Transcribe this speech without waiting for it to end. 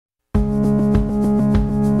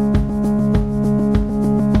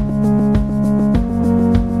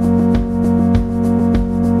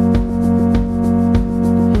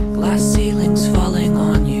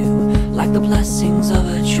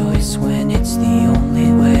the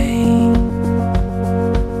only way.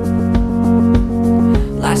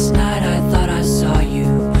 Last night I thought I saw you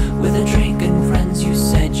with a drink and friends. You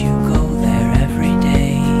said you go there every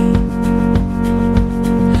day.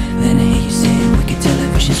 Then I hear you say wicked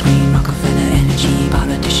television screen, Rockefeller energy,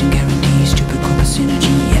 politician guarantee, stupid corporate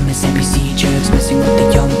synergy, MSNBC jerks messing with the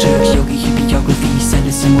young Turks, yogi hippiography,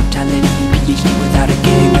 sentence immortality, PhD without a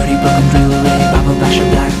gig, dirty broken drill rig, Bible basher,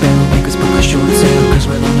 black barrel, makers book a short sale, cause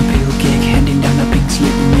we're on a pill kick, handing down a pink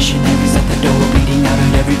slip, missionaries at the door, bleeding out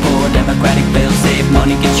at every pore, democratic fail safe,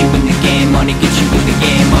 money gets you in the game, money gets you in the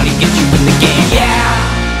game, money gets you in the game, yeah!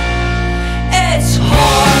 It's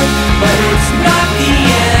hard, but it's not the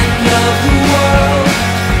end of the world,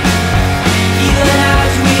 even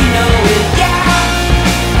as we know it,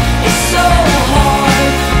 yeah! It's so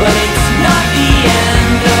hard, but it's not the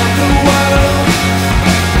end of the world,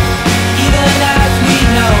 even as we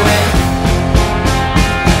know it.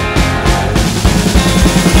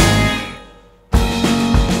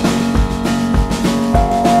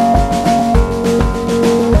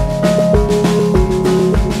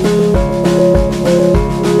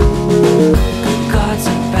 Good God's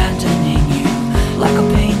abandoning you, like a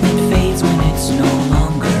pain that fades when it's no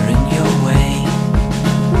longer in your way.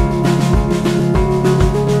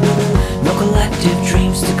 No collective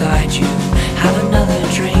dreams to guide you. Have another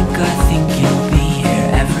drink, I think you'll be here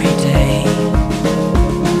every day.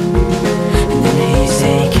 And then they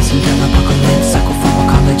say, kissing them apocalypse,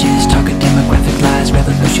 psychopharmacologist, target demographic lies,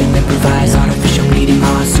 revolution improvise, artificial bleeding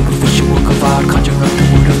heart, superficial work of art, conjure up the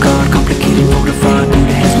word of God, complicated voter fraud,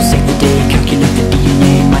 Buddha heads will save the day, calculate the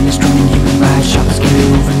DNA, minus drumming human rights, shoppers getting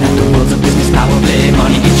moving at the world's a business power play,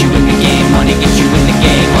 money gets you in the game, money gets you in the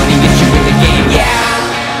game, money gets you in the game, yeah!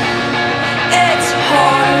 It's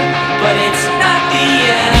hard, but it's not the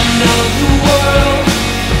end of the world,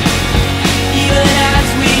 even as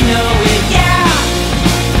we know it, yeah!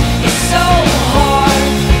 It's so hard,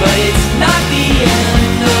 but it's not the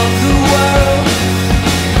end of the world,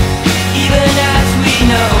 even as we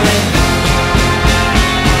know it.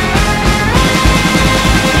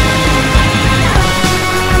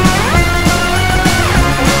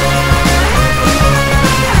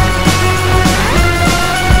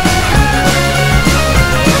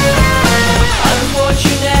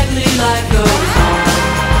 Unfortunately, life goes on,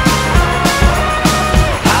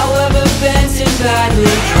 however bent and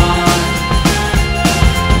badly